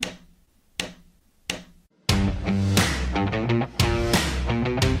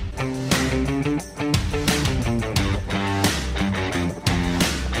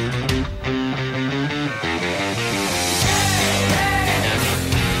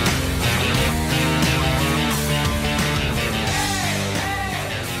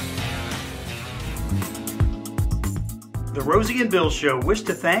Rosie and Bill Show wish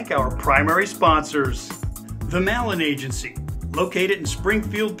to thank our primary sponsors. The Mallon Agency, located in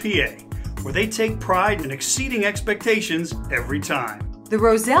Springfield, PA, where they take pride in exceeding expectations every time. The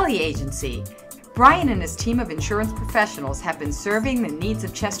Roselli Agency. Brian and his team of insurance professionals have been serving the needs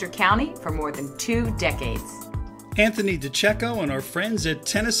of Chester County for more than 2 decades. Anthony DeCecco and our friends at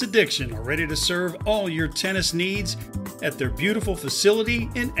Tennis Addiction are ready to serve all your tennis needs at their beautiful facility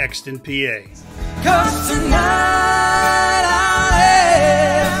in Exton, PA. 'Cause tonight I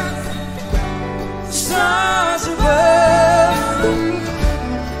have stars above.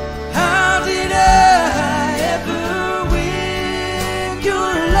 How did I ever win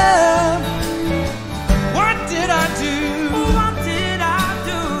your love? What did I do? What did I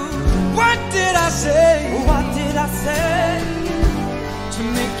do? What did I say? What did I say to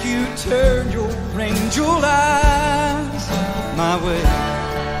make you turn your angel eyes my way?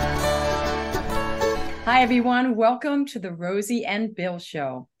 Hi, everyone. Welcome to the Rosie and Bill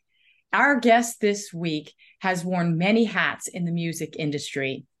Show. Our guest this week has worn many hats in the music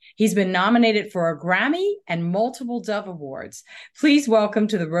industry. He's been nominated for a Grammy and multiple Dove Awards. Please welcome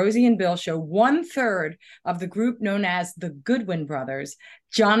to the Rosie and Bill Show 1/3 of the group known as the Goodwin Brothers,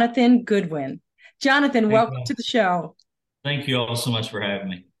 Jonathan Goodwin. Jonathan, welcome to the show. Thank you all so much for having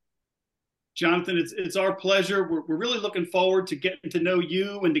me. Jonathan, it's our pleasure. We're really looking forward to getting to know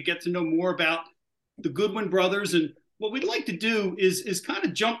you and to get to know more about the Goodwin Brothers. And what we'd like to do is kind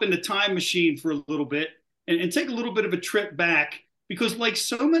of jump in the time machine for a little bit and take a little bit of a trip back, because like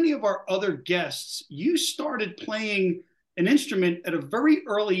so many of our other guests, you started playing an instrument at a very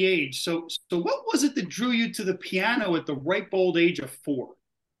early age. So what was it that drew you to the piano at the ripe old age of 4?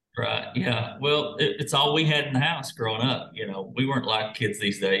 Right. Yeah. Well, it's all we had in the house growing up. You know, we weren't like kids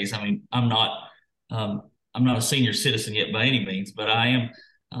these days. I mean, I'm not a senior citizen yet by any means, but I am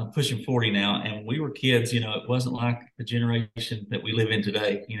pushing 40 now. And we were kids, you know, it wasn't like the generation that we live in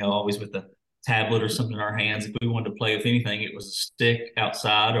today, you know, always with a tablet or something in our hands. If we wanted to play with anything, it was a stick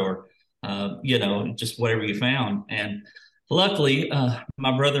outside or, you know, just whatever you found. And luckily,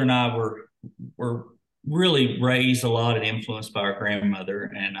 my brother and I were really raised a lot and influenced by our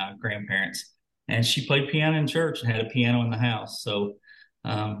grandmother and grandparents. And she played piano in church and had a piano in the house. So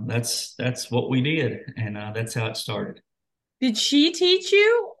that's what we did. And that's how it started. Did she teach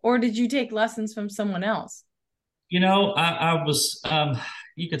you, or did you take lessons from someone else? You know, I was,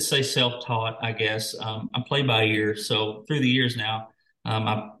 you could say self-taught, I guess. I play by ear. So through the years now,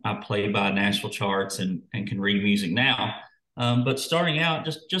 I play by Nashville charts and can read music now. But starting out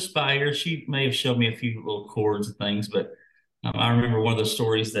just by ear, she may have showed me a few little chords and things. But I remember one of the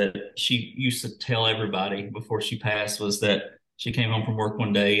stories that she used to tell everybody before she passed was that she came home from work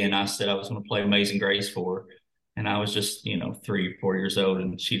one day and I said I was going to play Amazing Grace for her. And I was just, 3 or 4 years old,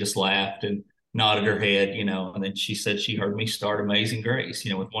 and she just laughed and nodded her head, and then she said she heard me start Amazing Grace,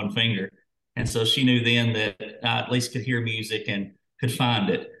 with one finger. And so she knew then that I at least could hear music and could find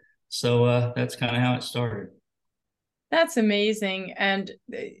it. So that's kind of how it started. That's amazing. And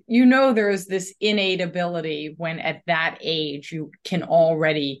there is this innate ability when at that age you can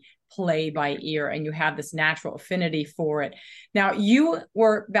already play by ear and you have this natural affinity for it. Now, you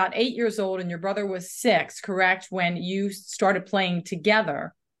were about 8 years old and your brother was 6, correct, when you started playing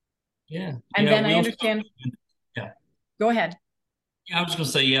together? Yeah. And then I understand. Yeah. Go ahead. Yeah, I was going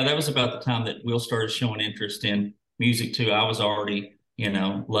to say, that was about the time that Will started showing interest in music too. I was already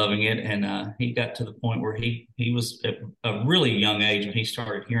loving it. And he got to the point where he was at a really young age when he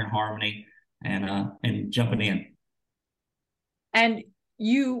started hearing harmony and jumping in. And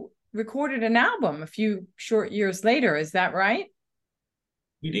you recorded an album a few short years later. Is that right?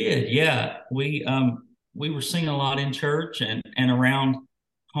 We did. Yeah. We were singing a lot in church and around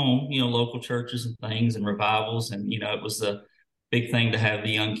home, local churches and things and revivals. And, it was a big thing to have the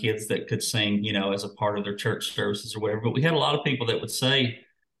young kids that could sing, as a part of their church services or whatever. But we had a lot of people that would say,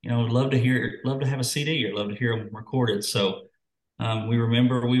 love to have a CD or love to hear them recorded. So we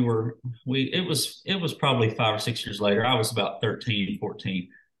remember it was probably 5 or 6 years later. I was about 13, 14.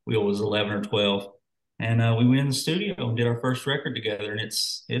 Will was 11 or 12. And we went in the studio and did our first record together. And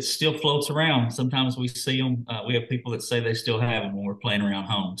it still floats around. Sometimes we see them. We have people that say they still have them when we're playing around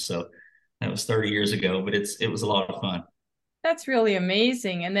home. So that was 30 years ago, but it was a lot of fun. That's really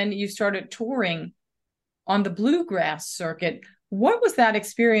amazing. And then you started touring on the bluegrass circuit. What was that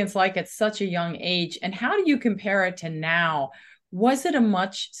experience like at such a young age? And how do you compare it to now? Was it a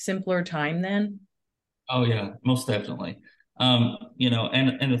much simpler time then? Oh, yeah, most definitely. And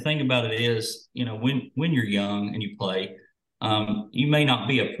the thing about it is, when you're young and you play, you may not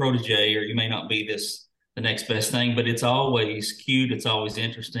be a protege or you may not be the next best thing, but it's always cute. It's always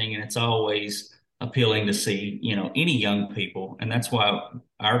interesting. And it's always appealing to see, any young people. And that's why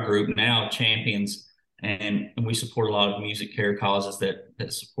our group now champions and we support a lot of music care causes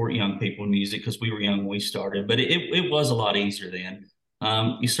that support young people in music because we were young when we started. But it was a lot easier then.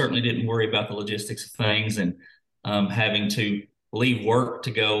 You certainly didn't worry about the logistics of things and having to leave work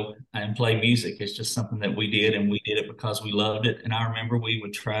to go and play music. It's just something that we did, and we did it because we loved it. And I remember we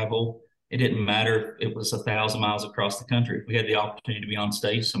would travel. It didn't matter if it was 1,000 miles across the country. If we had the opportunity to be on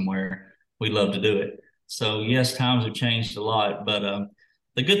stage somewhere, we loved to do it. So yes, times have changed a lot, but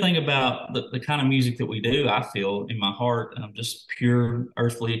the good thing about the kind of music that we do, I feel in my heart, just pure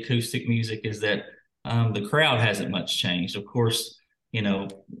earthly acoustic music, is that the crowd hasn't much changed. Of course,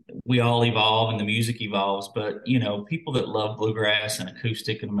 we all evolve and the music evolves, but people that love bluegrass and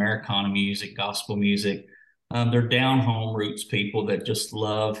acoustic and Americana music, gospel music, they're down home roots people that just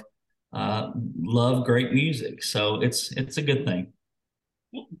love great music. So it's a good thing.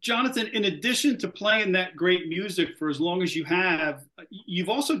 Well, Jonathan, in addition to playing that great music for as long as you have, you've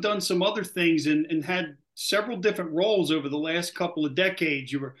also done some other things and had several different roles over the last couple of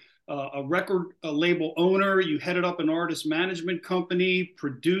decades. You were a record label owner, you headed up an artist management company,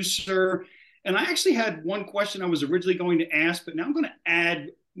 producer. And I actually had one question I was originally going to ask, but now I'm going to add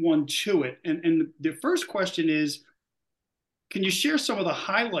one to it. And the first question is, can you share some of the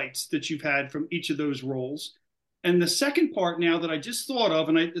highlights that you've had from each of those roles? And the second part now that I just thought of,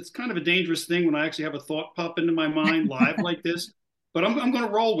 and it's kind of a dangerous thing when I actually have a thought pop into my mind live like this, but I'm going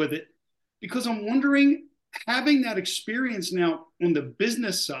to roll with it because I'm wondering, having that experience now on the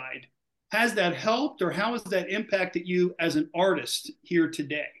business side, has that helped or how has that impacted you as an artist here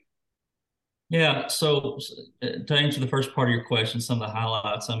today? Yeah. So to answer the first part of your question, some of the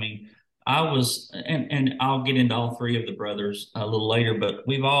highlights, I mean, I was, and I'll get into all three of the brothers a little later, but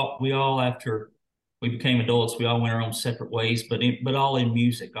we all, after we became adults, we all went our own separate ways, but all in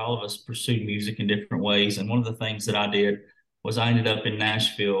music. All of us pursued music in different ways. And one of the things that I did was I ended up in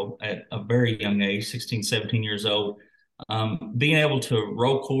Nashville at a very young age, 16, 17 years old, being able to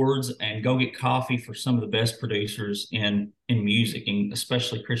roll chords and go get coffee for some of the best producers in music, and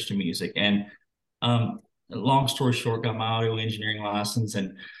especially Christian music. And long story short, got my audio engineering license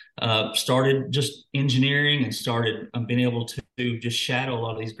and started just engineering and started being able to just shadow a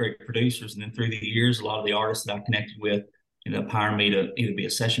lot of these great producers. And then through the years, a lot of the artists that I connected with ended up hiring me to either be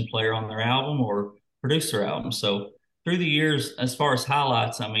a session player on their album or produce their album. So through the years, as far as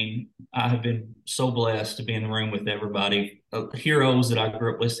highlights, I mean, I have been so blessed to be in the room with everybody, heroes that I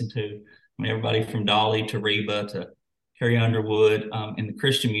grew up listening to. I mean, everybody from Dolly to Reba to Carrie Underwood, in the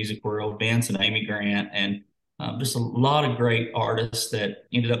Christian music world, Vince and Amy Grant, and just a lot of great artists that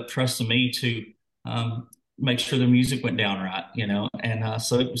ended up trusting me to make sure their music went down right, And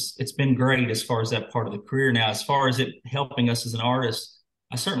so it's been great as far as that part of the career. Now, as far as it helping us as an artist,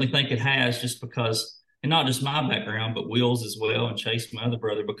 I certainly think it has, just because, and not just my background, but Will's as well, and Chase, my other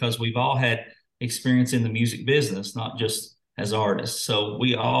brother, because we've all had experience in the music business, not just as artists. So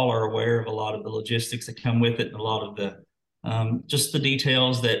we all are aware of a lot of the logistics that come with it, and a lot of the just the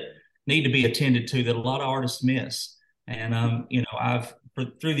details that need to be attended to that a lot of artists miss. And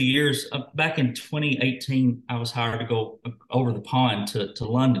through the years, back in 2018, I was hired to go over the pond to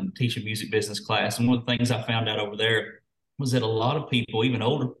London, teach a music business class. And one of the things I found out over there was that a lot of people, even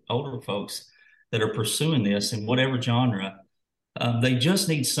older folks that are pursuing this in whatever genre, they just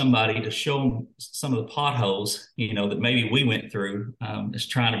need somebody to show them some of the potholes, that maybe we went through as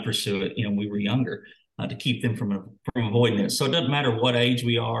trying to pursue it, when we were younger, to keep them from avoiding it. So it doesn't matter what age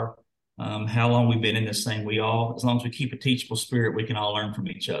we are, how long we've been in this thing, as long as we keep a teachable spirit, we can all learn from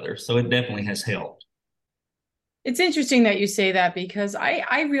each other. So it definitely has helped. It's interesting that you say that, because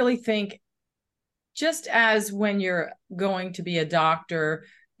I really think, just as when you're going to be a doctor,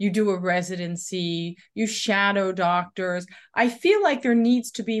 you do a residency, you shadow doctors, I feel like there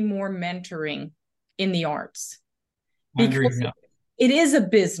needs to be more mentoring in the arts, because it is a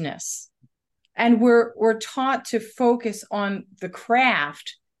business, and we're taught to focus on the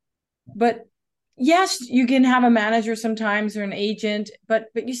craft. But yes, you can have a manager sometimes or an agent, but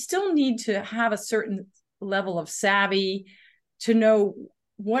you still need to have a certain level of savvy to know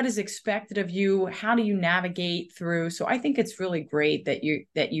what is expected of you. How do you navigate through? So I think it's really great that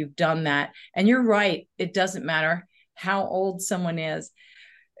you've done that. And you're right, it doesn't matter how old someone is.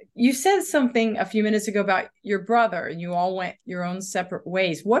 You said something a few minutes ago about your brother, and you all went your own separate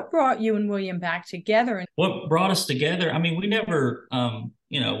ways. What brought you and William back together? What brought us together? I mean, we never,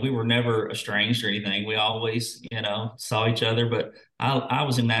 we were never estranged or anything. We always, saw each other. But I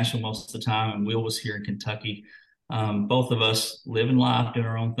was in Nashville most of the time, and Will was here in Kentucky. Both of us living life, doing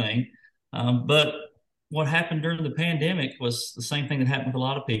our own thing. But what happened during the pandemic was the same thing that happened with a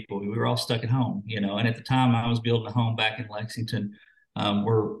lot of people. We were all stuck at home, and at the time I was building a home back in Lexington,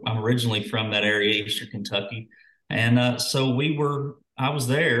 where I'm originally from that area, Eastern Kentucky. And so I was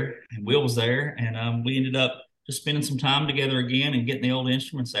there and Will was there, and we ended up just spending some time together again and getting the old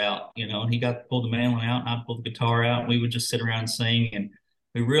instruments out, and he got to pull the mandolin out and I pulled the guitar out. And we would just sit around and sing, and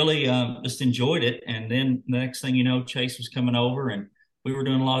we really just enjoyed it. And then the next thing you know, Chase was coming over, and we were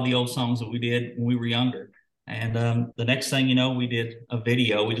doing a lot of the old songs that we did when we were younger. And the next thing you know, we did a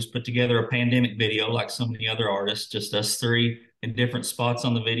video. We just put together a pandemic video like so many other artists, just us three in different spots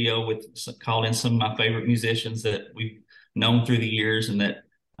on the video, with called in some of my favorite musicians that we've known through the years and that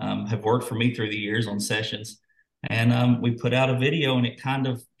have worked for me through the years on sessions. And we put out a video, and it kind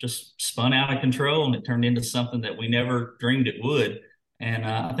of just spun out of control, and it turned into something that we never dreamed it would. And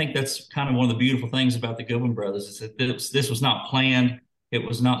I think that's kind of one of the beautiful things about the Goodwin Brothers, is that this was not planned. It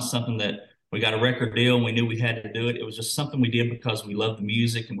was not something that we got a record deal and we knew we had to do it. It was just something we did because we loved the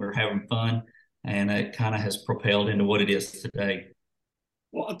music and we were having fun. And it kind of has propelled into what it is today.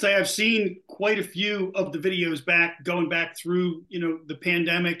 Well, I'll tell you, I've seen quite a few of the videos going back through, the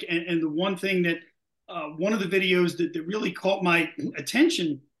pandemic. And the one thing that, one of the videos that really caught my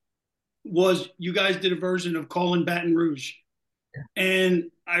attention was you guys did a version of Callin' Baton Rouge. Yeah.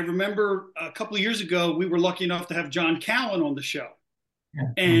 And I remember a couple of years ago, we were lucky enough to have John Callan on the show. Yeah,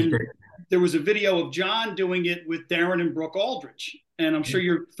 and there was a video of John doing it with Darren and Brooke Aldrich. And I'm sure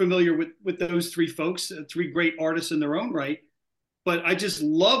you're familiar with those three folks, three great artists in their own right. But I just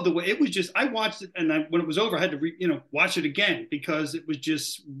love the way it was. Just I watched it, and when it was over, I had to watch it again, because it was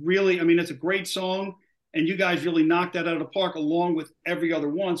just really. I mean, it's a great song, and you guys really knocked that out of the park, along with every other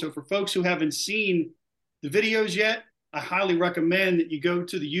one. So for folks who haven't seen the videos yet, I highly recommend that you go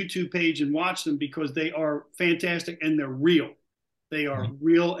to the YouTube page and watch them, because they are fantastic and they're real. They are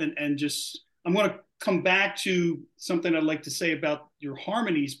real, and just I'm going to come back to something I'd like to say about your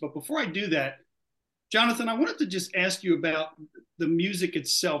harmonies. But before I do that, Jonathan, I wanted to just ask you about the music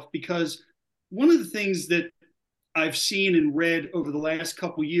itself, because one of the things that I've seen and read over the last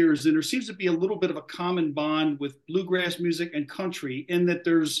couple of years, and there seems to be a little bit of a common bond with bluegrass music and country, in that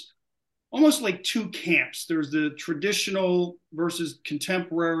there's almost like two camps. There's the traditional versus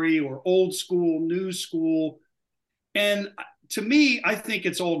contemporary, or old school, new school. And to me, I think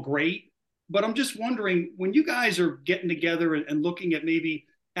it's all great, but I'm just wondering, when you guys are getting together and looking at maybe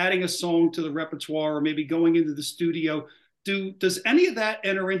adding a song to the repertoire, or maybe going into the studio, does any of that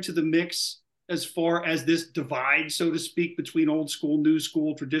enter into the mix as far as this divide, so to speak, between old school, new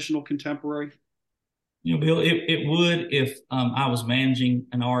school, traditional, contemporary? Bill, it would if I was managing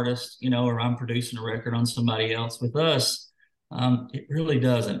an artist, or I'm producing a record on somebody else. With us, it really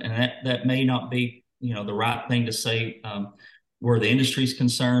doesn't. And that may not be, the right thing to say where the industry's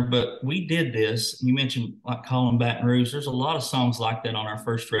concerned, but we did this. You mentioned like Callin' Baton Rouge. There's a lot of songs like that on our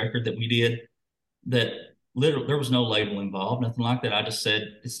first record that we did, that literally there was no label involved, nothing like that. I just said,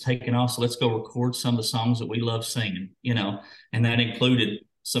 it's taken off, so let's go record some of the songs that we love singing, and that included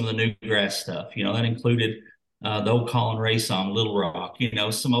some of the newgrass stuff, that included the old Colin Ray song, Little Rock,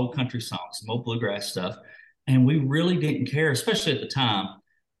 some old country songs, some old bluegrass stuff. And we really didn't care, especially at the time,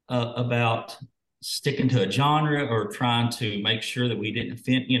 about sticking to a genre or trying to make sure that we didn't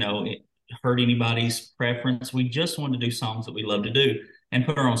hurt anybody's preference. We just wanted to do songs that we love to do and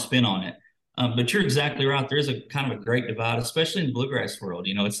put our own spin on it. But you're exactly right. There is a kind of a great divide, especially in the bluegrass world.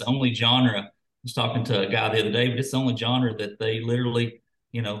 It's the only genre. I was talking to a guy the other day, but it's the only genre that they literally,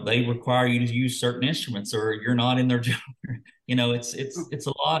 they require you to use certain instruments, or you're not in their genre. It's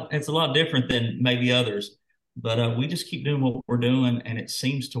a lot different than maybe others. But we just keep doing what we're doing, and it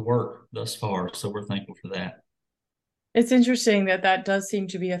seems to work thus far. So we're thankful for that. It's interesting that does seem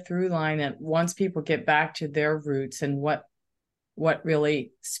to be a through line, that once people get back to their roots and what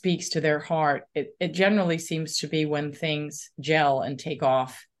really speaks to their heart, it generally seems to be when things gel and take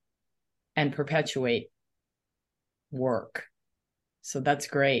off and perpetuate work. So that's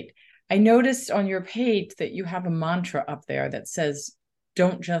great. I noticed on your page that you have a mantra up there that says,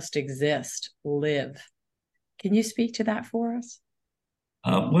 "Don't just exist, live." Can you speak to that for us?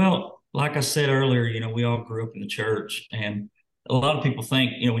 Well, like I said earlier, we all grew up in the church, and a lot of people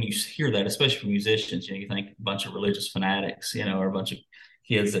think, when you hear that, especially from musicians, you think a bunch of religious fanatics, or a bunch of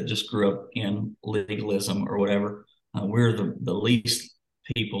kids that just grew up in legalism or whatever. We're the least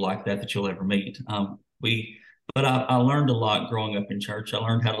people like that you'll ever meet. But I learned a lot growing up in church. I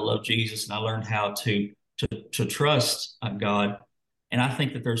learned how to love Jesus, and I learned how to trust God. And I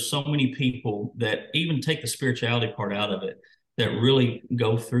think that there's so many people that even take the spirituality part out of it, that really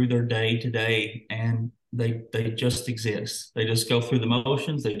go through their day to day, and they just exist. They just go through the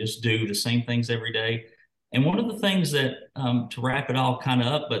motions. They just do the same things every day. And one of the things that, to wrap it all kind of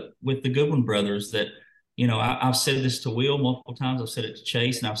up, but with the Goodwin Brothers, that, I've said this to Will multiple times. I've said it to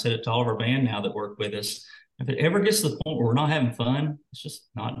Chase, and I've said it to all of our band now that work with us. If it ever gets to the point where we're not having fun, let's just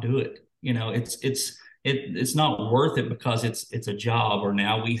not do it. It's not worth it because it's a job, or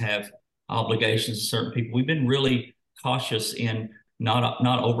now we have obligations to certain people. We've been really cautious in not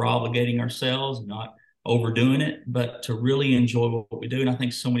over obligating ourselves, not overdoing it, but to really enjoy what we do. And I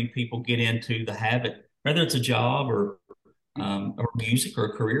think so many people get into the habit, whether it's a job or music or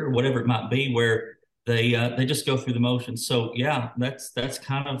a career or whatever it might be, where they just go through the motions. So yeah, that's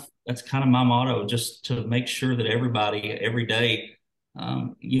kind of my motto, just to make sure that everybody every day,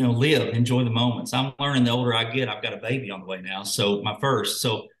 enjoy the moments. I'm learning the older I get. I've got a baby on the way now, so my first.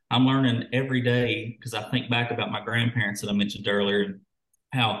 So I'm learning every day, because I think back about my grandparents that I mentioned earlier, and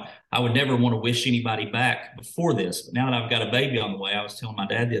how I would never want to wish anybody back before this. But now that I've got a baby on the way, I was telling my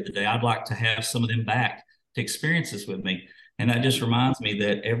dad the other day, I'd like to have some of them back to experience this with me. And that just reminds me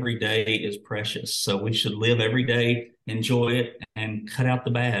that every day is precious. So we should live every day, enjoy it, and cut out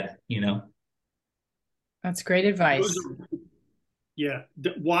the bad. That's great advice. Yeah,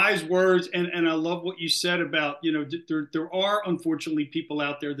 wise words, and I love what you said about, there are unfortunately people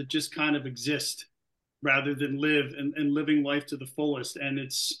out there that just kind of exist rather than live, and living life to the fullest. And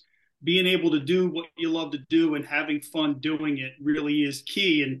it's being able to do what you love to do and having fun doing it really is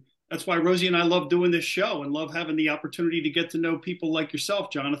key. And that's why Rosie and I love doing this show, and love having the opportunity to get to know people like yourself,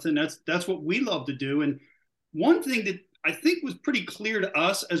 Jonathan. That's what we love to do. And one thing that I think was pretty clear to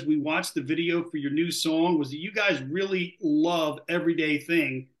us as we watched the video for your new song was that you guys really love Everyday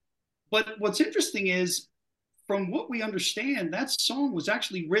Thing. But what's interesting is, from what we understand, that song was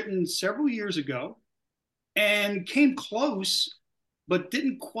actually written several years ago and came close, but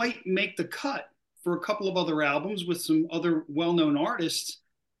didn't quite make the cut for a couple of other albums with some other well-known artists.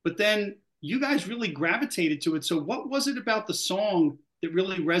 But then you guys really gravitated to it. So what was it about the song that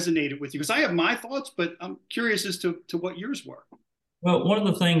really resonated with you? Because I have my thoughts, but I'm curious as to what yours were. Well, one of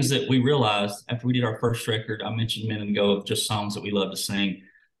the things that we realized after we did our first record, I mentioned a minute ago, of just songs that we love to sing.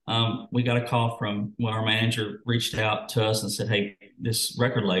 We got a call from, our manager reached out to us and said, hey, this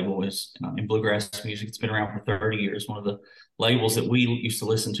record label is in bluegrass music. It's been around for 30 years. One of the labels that we used to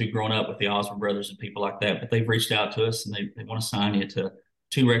listen to growing up with the Osborne Brothers and people like that. But they've reached out to us, and they want to sign you to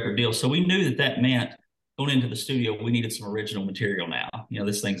 2-record deal. So we knew that meant going into the studio, we needed some original material now.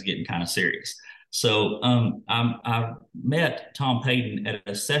 This thing's getting kind of serious. So I met Tom Payton at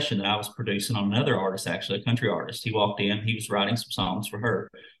a session that I was producing on another artist, actually, a country artist. He walked in, he was writing some songs for her.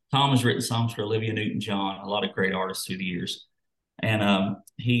 Tom has written songs for Olivia Newton-John, a lot of great artists through the years. And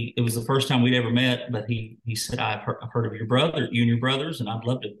it was the first time we'd ever met, but he said, I've heard of you and your brothers, and I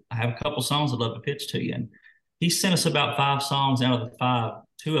have a couple songs I'd love to pitch to you. And he sent us about 5 songs. Out of the 5,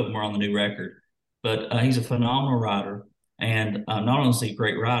 2 of them are on the new record. But he's a phenomenal writer, and not only is he a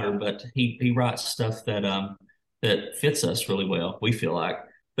great writer, but he writes stuff that fits us really well, we feel like.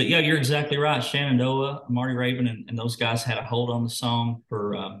 But yeah, you're exactly right. Shenandoah, Marty Raven, and those guys had a hold on the song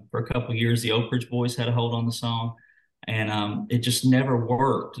for a couple of years. The Oak Ridge Boys had a hold on the song, and it just never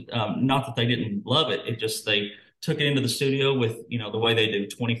worked. Not that they didn't love it; it just they took it into the studio with the way they do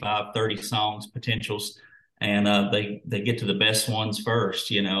 25, 30 songs potentials, and they get to the best ones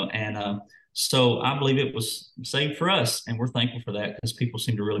first, and. So I believe it was saved for us, and we're thankful for that, because people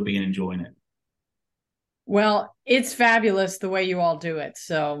seem to really be enjoying it. Well, it's fabulous the way you all do it.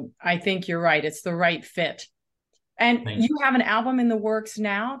 So I think you're right. It's the right fit. And you have an album in the works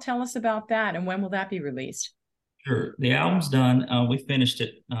now. Tell us about that, and when will that be released? Sure. The album's done. We finished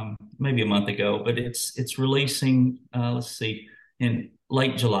it maybe a month ago, but it's releasing, in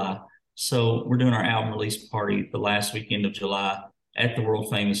late July. So we're doing our album release party the last weekend of July at the world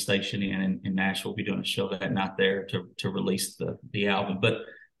famous Station Inn in Nashville. We'll be doing a show that night there to release the album. But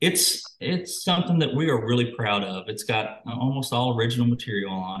it's something that we are really proud of. It's got almost all original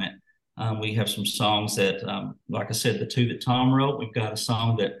material on it. We have some songs that, like I said, the 2 that Tom wrote. We've got a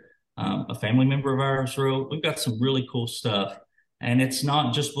song that a family member of ours wrote. We've got some really cool stuff. And it's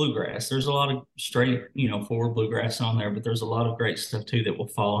not just bluegrass. There's a lot of straight, forward bluegrass on there, but there's a lot of great stuff too that will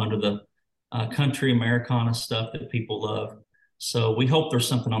fall under the country Americana stuff that people love. So we hope there's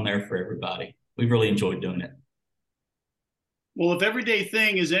something on there for everybody. We really enjoyed doing it. Well, if Everyday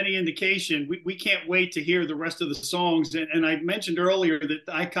Thing is any indication, we can't wait to hear the rest of the songs. And I mentioned earlier that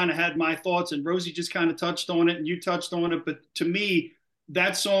I kind of had my thoughts, and Rosie just kind of touched on it, and you touched on it. But to me,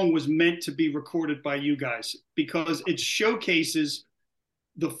 that song was meant to be recorded by you guys, because it showcases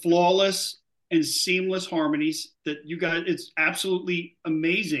the flawless and seamless harmonies that you guys, it's absolutely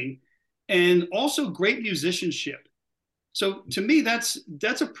amazing. And also great musicianship. So to me, that's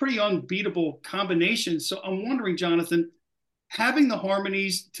a pretty unbeatable combination. So I'm wondering, Jonathan, having the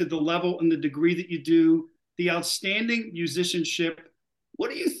harmonies to the level and the degree that you do, the outstanding musicianship, what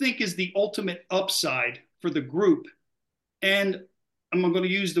do you think is the ultimate upside for the group? And I'm going to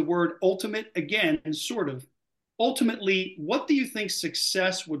use the word ultimate again, sort of. Ultimately, what do you think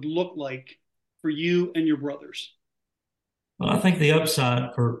success would look like for you and your brothers? Well, I think the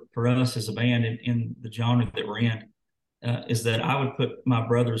upside for us as a band in the genre that we're in is that I would put my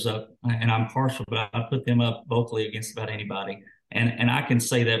brothers up, and I'm partial, but I put them up vocally against about anybody. And I can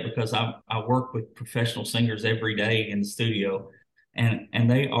say that because I work with professional singers every day in the studio, and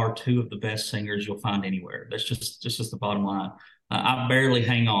they are two of the best singers you'll find anywhere. That's just the bottom line. I barely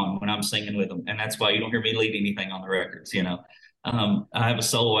hang on when I'm singing with them, and that's why you don't hear me lead anything on the records. I have a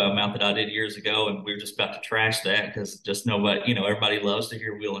solo album out that I did years ago, and we were just about to trash that because just nobody, everybody loves to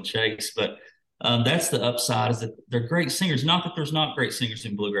hear Will and Chase. But that's the upside, is that they're great singers. Not that there's not great singers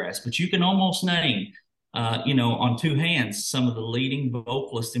in bluegrass, but you can almost name, on two hands, some of the leading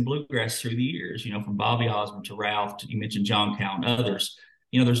vocalists in bluegrass through the years. From Bobby Osborne to Ralph, you mentioned John Cowell and others.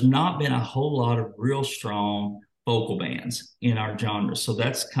 There's not been a whole lot of real strong vocal bands in our genre. So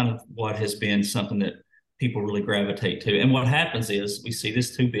that's kind of what has been something that people really gravitate to. And what happens is we see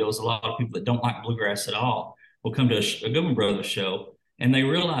this too, Bill, is a lot of people that don't like bluegrass at all will come to a Goodwin Brothers show and they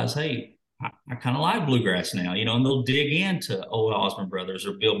realize, hey, I kind of like bluegrass now, and they'll dig into old Osborne Brothers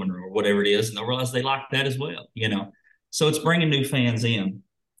or Bill Monroe or whatever it is, and they'll realize they like that as well, So it's bringing new fans in,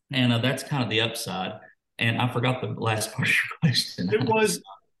 and that's kind of the upside. And I forgot the last part of your question. It was,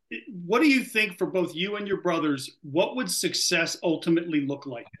 what do you think for both you and your brothers, what would success ultimately look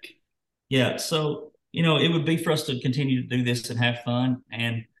like? Yeah, so, it would be for us to continue to do this and have fun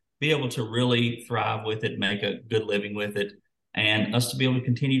and be able to really thrive with it, make a good living with it, and us to be able to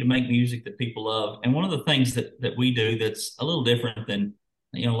continue to make music that people love. And one of the things that we do that's a little different than,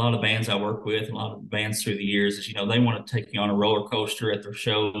 a lot of bands I work with, and a lot of bands through the years is, they want to take you on a roller coaster at their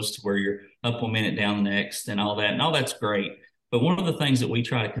shows to where you're up 1 minute, down the next, and all that. And all that's great. But one of the things that we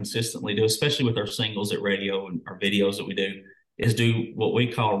try to consistently do, especially with our singles at radio and our videos that we do, is do what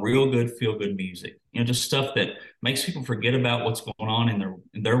we call real good, feel good music. Just stuff that makes people forget about what's going on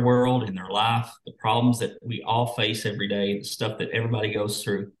in their world, in their life, the problems that we all face every day, the stuff that everybody goes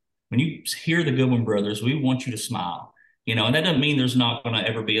through. When you hear the Goodwin Brothers, we want you to smile, and that doesn't mean there's not going to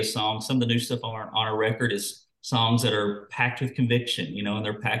ever be a song. Some of the new stuff on our record is songs that are packed with conviction, and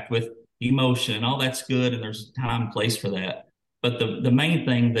they're packed with emotion, and all that's good. And there's a time and place for that. But the main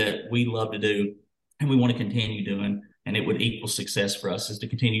thing that we love to do, and we want to continue doing, and it would equal success for us, is to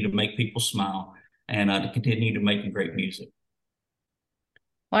continue to make people smile and to continue to make great music.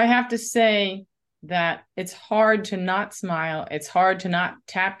 Well, I have to say that it's hard to not smile. It's hard to not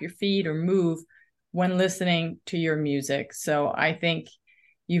tap your feet or move when listening to your music. So I think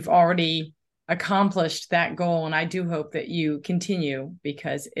you've already accomplished that goal, and I do hope that you continue,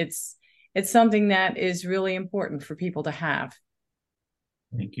 because it's something that is really important for people to have.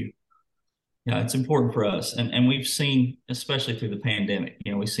 Thank you. Yeah, it's important for us. And we've seen, especially through the pandemic,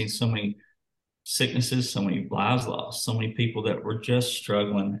 we've seen so many sicknesses, so many lives lost, so many people that were just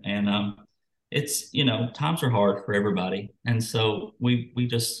struggling. And it's, times are hard for everybody. And so we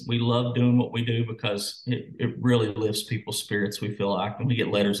love doing what we do because it really lifts people's spirits, we feel like. And we get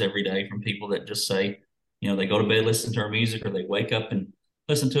letters every day from people that just say, they go to bed, listen to our music, or they wake up and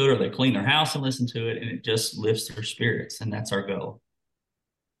listen to it, or they clean their house and listen to it, and it just lifts their spirits. And that's our goal.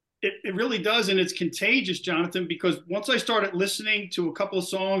 It really does, and it's contagious, Jonathan, because once I started listening to a couple of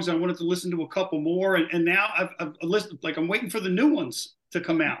songs, I wanted to listen to a couple more, and now I've listened, like I'm waiting for the new ones to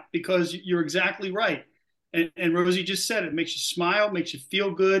come out, because you're exactly right. And Rosie just said it makes you smile, makes you feel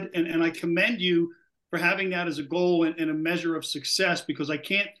good, and I commend you for having that as a goal and a measure of success, because I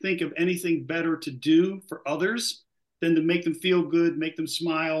can't think of anything better to do for others than to make them feel good, make them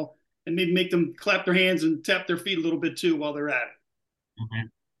smile, and maybe make them clap their hands and tap their feet a little bit too while they're at it. Mm-hmm.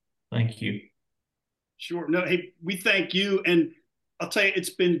 Thank you. Sure. No, hey, we thank you. And I'll tell you, it's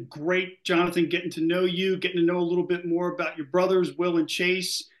been great, Jonathan, getting to know you, getting to know a little bit more about your brothers, Will and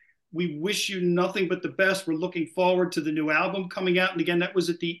Chase. We wish you nothing but the best. We're looking forward to the new album coming out. And again, that was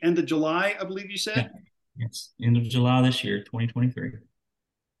at the end of July, I believe you said? Yeah. Yes, end of July this year, 2023.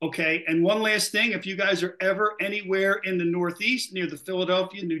 Okay. And one last thing, if you guys are ever anywhere in the Northeast near the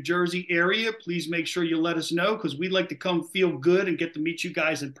Philadelphia, New Jersey area, please make sure you let us know, because we'd like to come feel good and get to meet you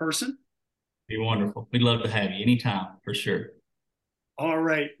guys in person. Be wonderful. We'd love to have you anytime, for sure. All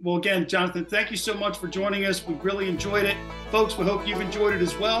right. Well, again, Jonathan, thank you so much for joining us. We really enjoyed it. Folks, we hope you've enjoyed it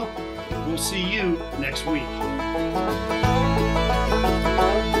as well. We'll see you next week.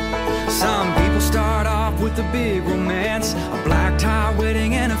 Some people start off with a big romance, a black tie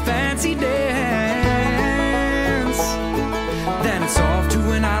wedding and a fancy dance. Then it's off to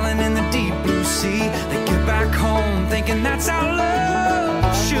an island in the deep blue sea. They get back home thinking that's how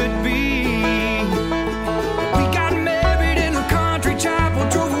love should be. We got married in a country chapel,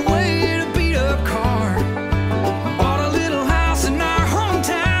 drove away in a beat up car, bought a little house in our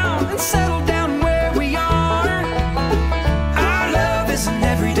hometown and settled down where we are. Our love is an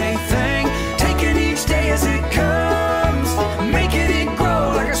everyday thing, taking each day as it comes, making it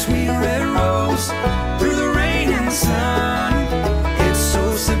grow like a sweet red rose through the rain and sun. It's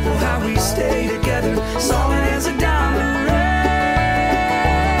so simple how we stay together, solid as a diamond ring.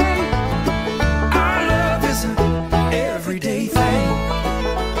 Our love is an everyday thing.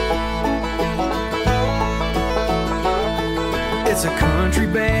 It's a country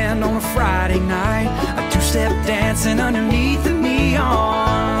band on a Friday night, a two-step dancing underneath the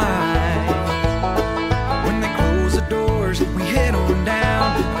neon light. When they close the doors, we head on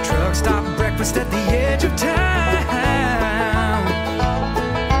down, truck stop breakfast at the edge of town.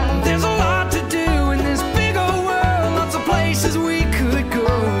 There's a lot to do in this big old world, lots of places we could go.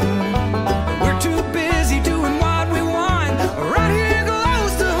 We're too busy doing what we want right here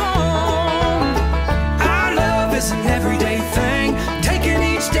close to home. Our love is an everyday thing, taking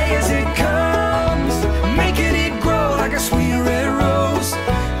each day as it comes, making it grow like a sweet red rose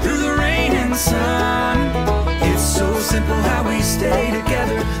through the rain and sun. It's so simple how we stay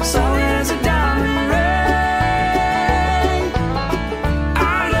together, solid as a diamond ring.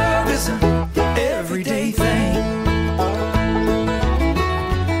 Our love is an everyday thing.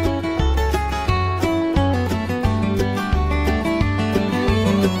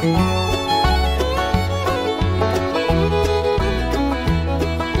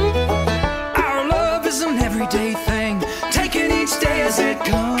 Our love is an everyday thing, taking each day as it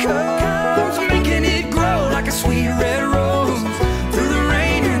comes, making it grow like a sweet red rose through the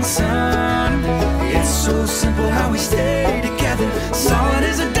rain and sun. It's so simple how we stay together,